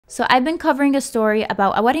So I've been covering a story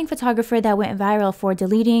about a wedding photographer that went viral for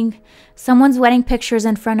deleting someone's wedding pictures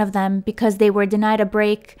in front of them because they were denied a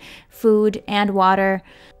break, food, and water.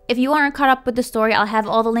 If you aren't caught up with the story, I'll have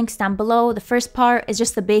all the links down below. The first part is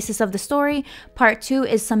just the basis of the story. Part 2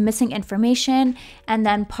 is some missing information. And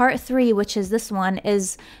then part 3, which is this one,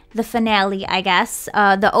 is the finale, I guess.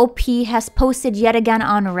 The OP has posted yet again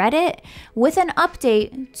on Reddit with an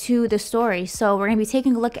update to the story. So we're going to be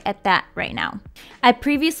taking a look at that right now. I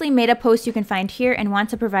previously made a post you can find here and want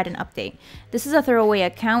to provide an update. This is a throwaway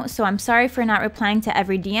account, so I'm sorry for not replying to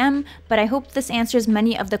every DM, but I hope this answers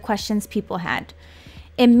many of the questions people had.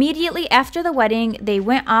 Immediately after the wedding, they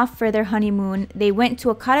went off for their honeymoon. They went to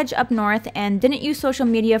a cottage up north and didn't use social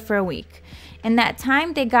media for a week. In that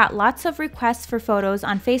time, they got lots of requests for photos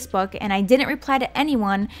on Facebook, and I didn't reply to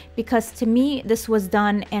anyone because to me, this was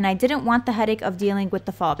done and I didn't want the headache of dealing with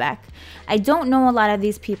the fallback. I don't know a lot of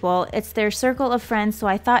these people. It's their circle of friends, so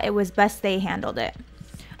I thought it was best they handled it.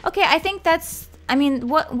 Okay, I think that's, I mean,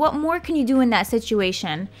 what more can you do in that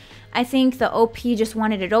situation? I think the OP just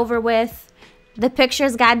wanted it over with. The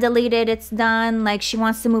pictures got deleted, it's done, like she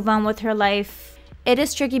wants to move on with her life. It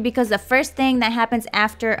is tricky because the first thing that happens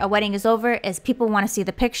after a wedding is over is people want to see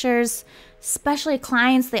the pictures, especially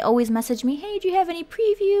clients. They always message me, hey, do you have any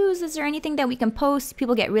previews? Is there anything that we can post?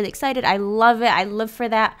 People get really excited. I love it. I live for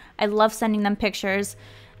that. I love sending them pictures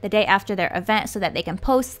the day after their event so that they can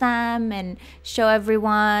post them and show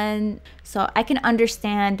everyone. So I can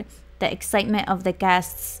understand the excitement of the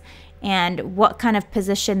guests and what kind of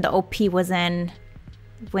position the OP was in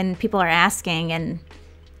when people are asking, and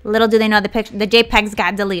little do they know the JPEGs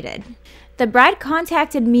got deleted. The bride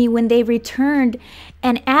contacted me when they returned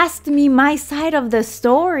and asked me my side of the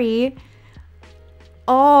story.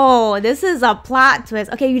 Oh, this is a plot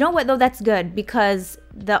twist. Okay, you know what though? That's good because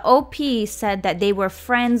the OP said that they were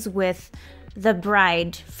friends with the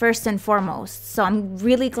bride first and foremost. So I'm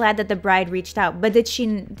really glad that the bride reached out. But did she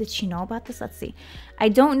know about this? Let's see. I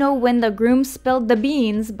don't know when the groom spilled the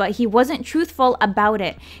beans, but he wasn't truthful about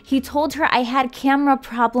it. He told her I had camera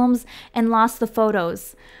problems and lost the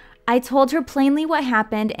photos. I told her plainly what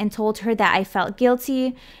happened and told her that I felt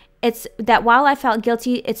guilty. It's that while I felt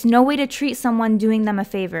guilty, it's no way to treat someone doing them a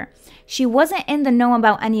favor. She wasn't in the know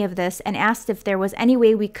about any of this and asked if there was any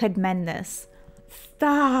way we could mend this.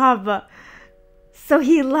 Stop. So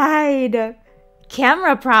he lied.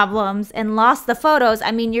 Camera problems and lost the photos.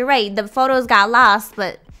 I mean, you're right. The photos got lost,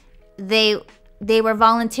 but they were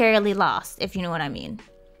voluntarily lost, if you know what I mean.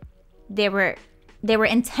 They were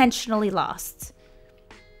intentionally lost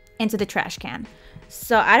into the trash can.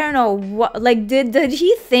 So I don't know what, like, did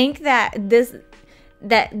he think that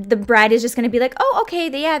the bride is just gonna be like, oh, okay,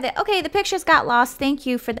 okay, the pictures got lost. Thank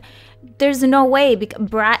you for. There's no way because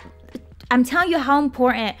I'm telling you how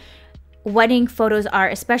important wedding photos are,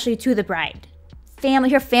 especially to the bride.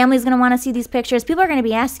 Her family's gonna want to see these pictures. People are gonna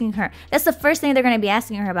be asking her. That's the first thing they're gonna be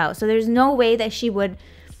asking her about. So there's no way that she would.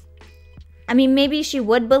 I mean, maybe she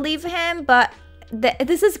would believe him, but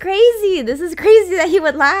this is crazy. This is crazy that he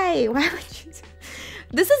would lie. Why would you?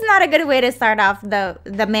 This is not a good way to start off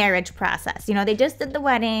the marriage process. You know, they just did the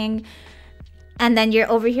wedding, and then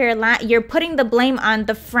you're over here you're putting the blame on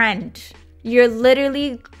the friend. You're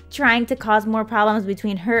literally trying to cause more problems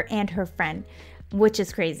between her and her friend, which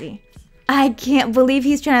is crazy. I can't believe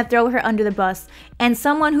he's trying to throw her under the bus. And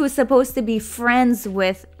someone who's supposed to be friends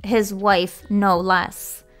with his wife, no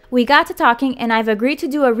less. We got to talking and I've agreed to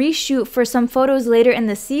do a reshoot for some photos later in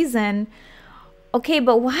the season. Okay,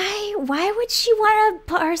 but why would she want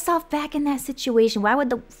to put herself back in that situation? Why would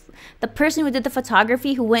the person who did the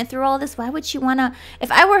photography, who went through all this, why would she want to?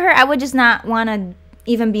 If I were her, I would just not want to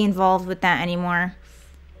even be involved with that anymore.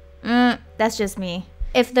 That's just me.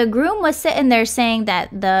 If the groom was sitting there saying that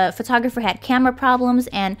the photographer had camera problems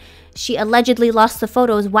and she allegedly lost the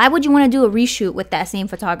photos, why would you want to do a reshoot with that same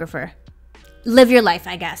photographer? Live your life,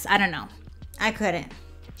 I guess. I don't know. I couldn't.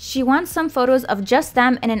 She wants some photos of just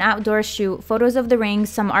them in an outdoor shoot, photos of the ring,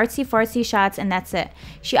 some artsy-fartsy shots, and that's it.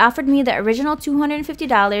 She offered me the original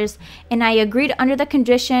 $250, and I agreed under the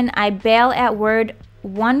condition I bail at word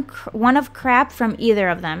one of crap from either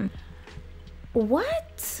of them.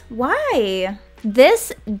 What? Why?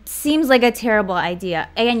 This seems like a terrible idea.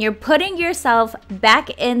 Again, you're putting yourself back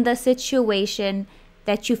in the situation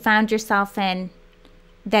that you found yourself in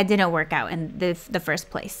that didn't work out in the first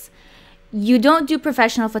place. You don't do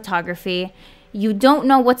professional photography. You don't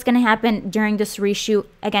know what's going to happen during this reshoot.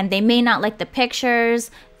 Again, they may not like the pictures.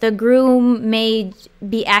 The groom may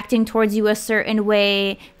be acting towards you a certain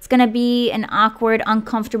way. It's going to be an awkward,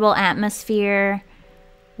 uncomfortable atmosphere.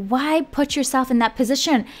 Why put yourself in that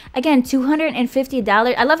position? Again,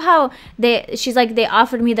 $250. I love how she's like, they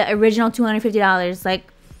offered me the original $250. Like,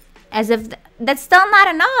 as if that's still not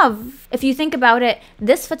enough. If you think about it,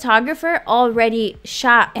 this photographer already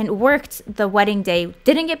shot and worked the wedding day,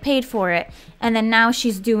 didn't get paid for it, and then now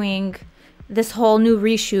she's doing this whole new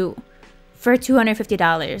reshoot for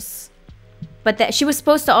 $250. But that she was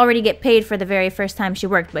supposed to already get paid for the very first time she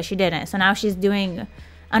worked, but she didn't. So now she's doing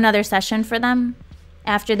another session for them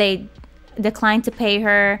after they declined to pay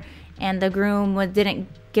her and the groom didn't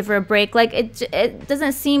give her a break. Like, it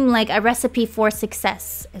doesn't seem like a recipe for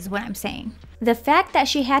success is what I'm saying. The fact that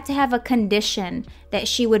she had to have a condition that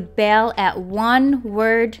she would bail at one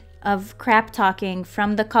word of crap talking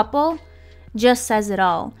from the couple just says it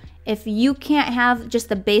all. If you can't have just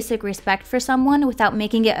the basic respect for someone without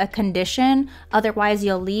making it a condition, otherwise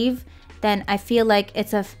you'll leave, then I feel like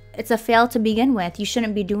it's a fail to begin with. You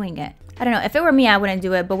shouldn't be doing it. I don't know. If it were me, I wouldn't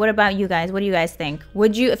do it. But what about you guys? What do you guys think?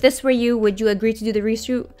 Would you, if this were you, would you agree to do the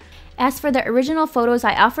reshoot? As for the original photos,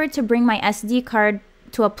 I offered to bring my SD card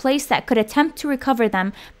to a place that could attempt to recover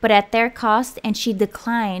them, but at their cost, and she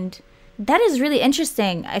declined. That is really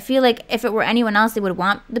interesting. I feel like if it were anyone else, they would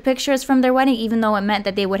want the pictures from their wedding, even though it meant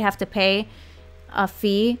that they would have to pay a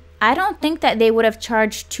fee. I don't think that they would have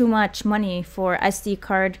charged too much money for SD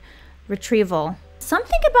card retrieval.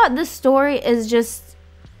 Something about this story is just,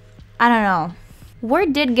 I don't know.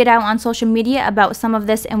 Word did get out on social media about some of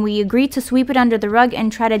this, and we agreed to sweep it under the rug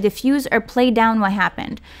and try to diffuse or play down what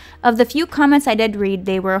happened. Of the few comments I did read,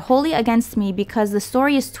 they were wholly against me because the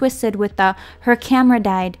story is twisted with the "her camera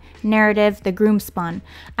died" narrative the groom spun.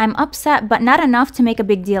 I'm upset, but not enough to make a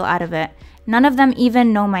big deal out of it. None of them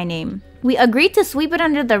even know my name. We agreed to sweep it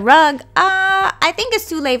under the rug. I think it's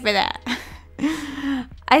too late for that.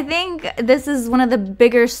 I think this is one of the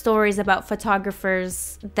bigger stories about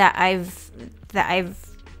photographers that I've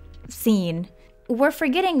seen. We're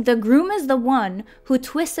forgetting the groom is the one who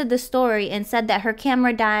twisted the story and said that her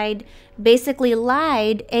camera died, basically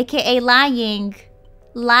lied, aka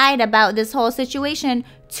lied about this whole situation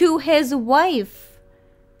to his wife,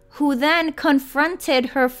 who then confronted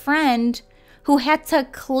her friend who had to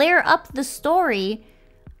clear up the story,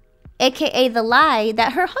 aka the lie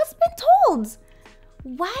that her husband told.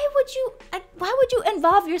 Why would you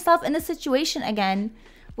involve yourself in this situation again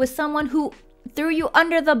with someone who threw you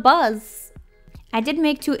under the bus? I did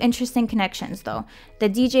make two interesting connections though. The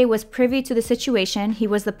DJ was privy to the situation. He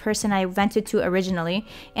was the person I vented to originally,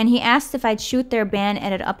 and he asked if I'd shoot their band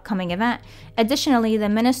at an upcoming event. Additionally, the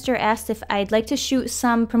minister asked if I'd like to shoot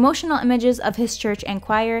some promotional images of his church and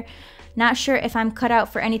choir. Not sure if I'm cut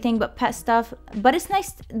out for anything but pet stuff, but it's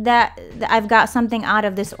nice that I've got something out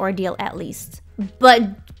of this ordeal at least. But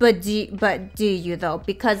do you though?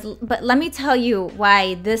 But let me tell you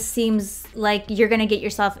why this seems like you're gonna get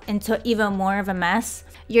yourself into even more of a mess.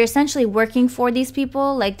 You're essentially working for these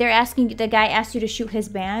people. Like, they're asking, the guy asked you to shoot his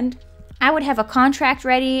band. I would have a contract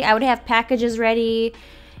ready. I would have packages ready.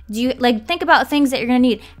 Do you, like, think about things that you're gonna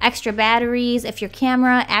need? Extra batteries if your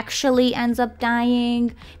camera actually ends up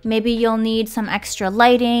dying. Maybe you'll need some extra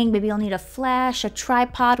lighting. Maybe you'll need a flash, a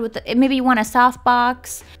tripod maybe you want a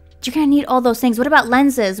softbox. You're gonna need all those things. What about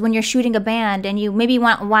lenses when you're shooting a band and you maybe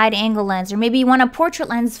want a wide angle lens, or maybe you want a portrait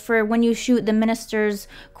lens for when you shoot the minister's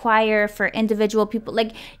choir for individual people?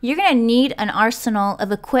 Like, you're gonna need an arsenal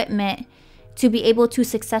of equipment to be able to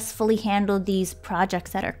successfully handle these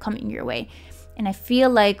projects that are coming your way. And I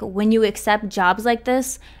feel like when you accept jobs like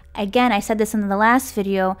this, again, I said this in the last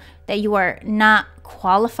video, that you are not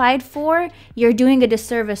qualified for, you're doing a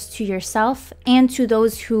disservice to yourself and to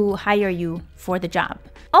those who hire you for the job.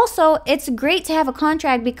 Also, it's great to have a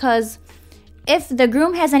contract, because if the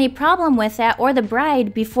groom has any problem with that, or the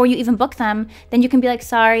bride, before you even book them, then you can be like,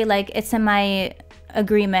 sorry, like, it's in my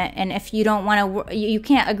agreement, and if you don't want to, you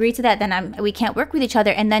can't agree to that, then we can't work with each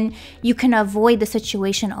other, and then you can avoid the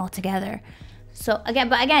situation altogether. So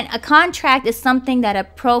again, a contract is something that a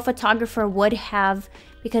pro photographer would have,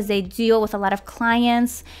 because they deal with a lot of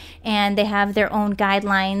clients and they have their own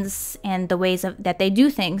guidelines and the ways that they do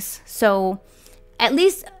things. So at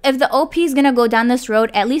least if the OP is going to go down this road,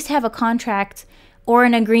 at least have a contract or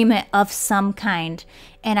an agreement of some kind.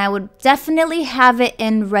 And I would definitely have it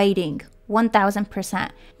in writing,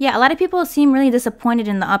 1000%. Yeah, a lot of people seem really disappointed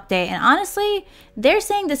in the update. And honestly, they're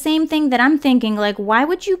saying the same thing that I'm thinking. Like, why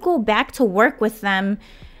would you go back to work with them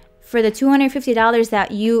for the $250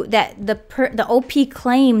 that the OP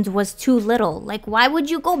claimed was too little? Like, why would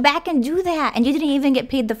you go back and do that? And you didn't even get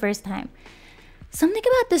paid the first time. Something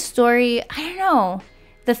about this story, I don't know.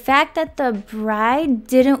 The fact that the bride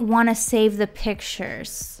didn't want to save the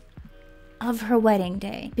pictures. of her wedding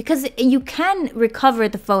day, because you can recover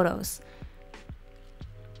the photos.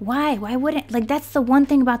 Why wouldn't, like, that's the one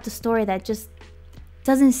thing about the story that just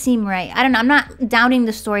doesn't seem right. I don't know, I'm not doubting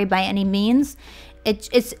the story by any means.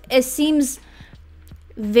 It seems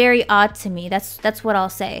very odd to me. That's what I'll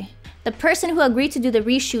say. The person who agreed to do the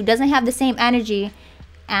reshoot doesn't have the same energy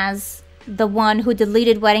as the one who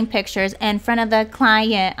deleted wedding pictures in front of the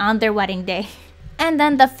client on their wedding day. And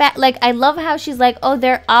then the fact, like, I love how she's like, oh,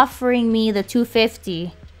 they're offering me the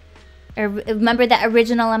 $250. Or remember that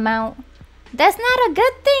original amount? That's not a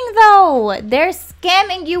good thing, though. They're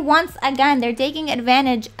scamming you once again. They're taking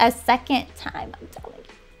advantage a second time, I'm telling you.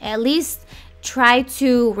 At least try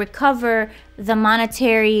to recover the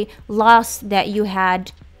monetary loss that you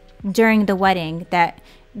had during the wedding, that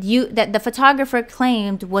the photographer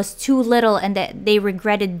claimed was too little and that they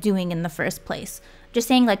regretted doing in the first place. Just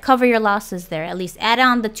saying, like, cover your losses there. At least add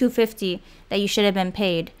on the $250 that you should have been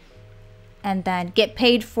paid, and then get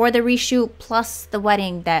paid for the reshoot plus the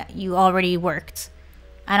wedding that you already worked.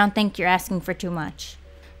 I don't think you're asking for too much.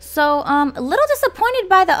 So a little disappointed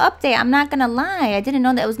by the update, I'm not gonna lie. I didn't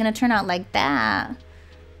know that it was gonna turn out like that.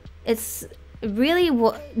 It's really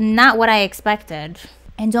not what I expected.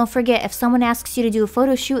 And don't forget, if someone asks you to do a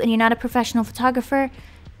photo shoot and you're not a professional photographer,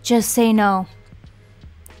 just say no.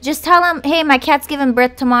 Just tell them, hey, my cat's giving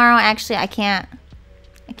birth tomorrow. Actually, I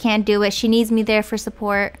can't do it. She needs me there for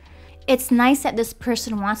support. It's nice that this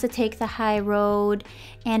person wants to take the high road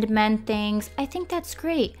and mend things. I think that's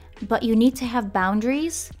great. But you need to have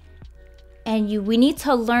boundaries, and we need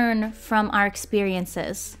to learn from our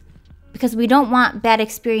experiences, because we don't want bad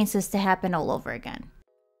experiences to happen all over again.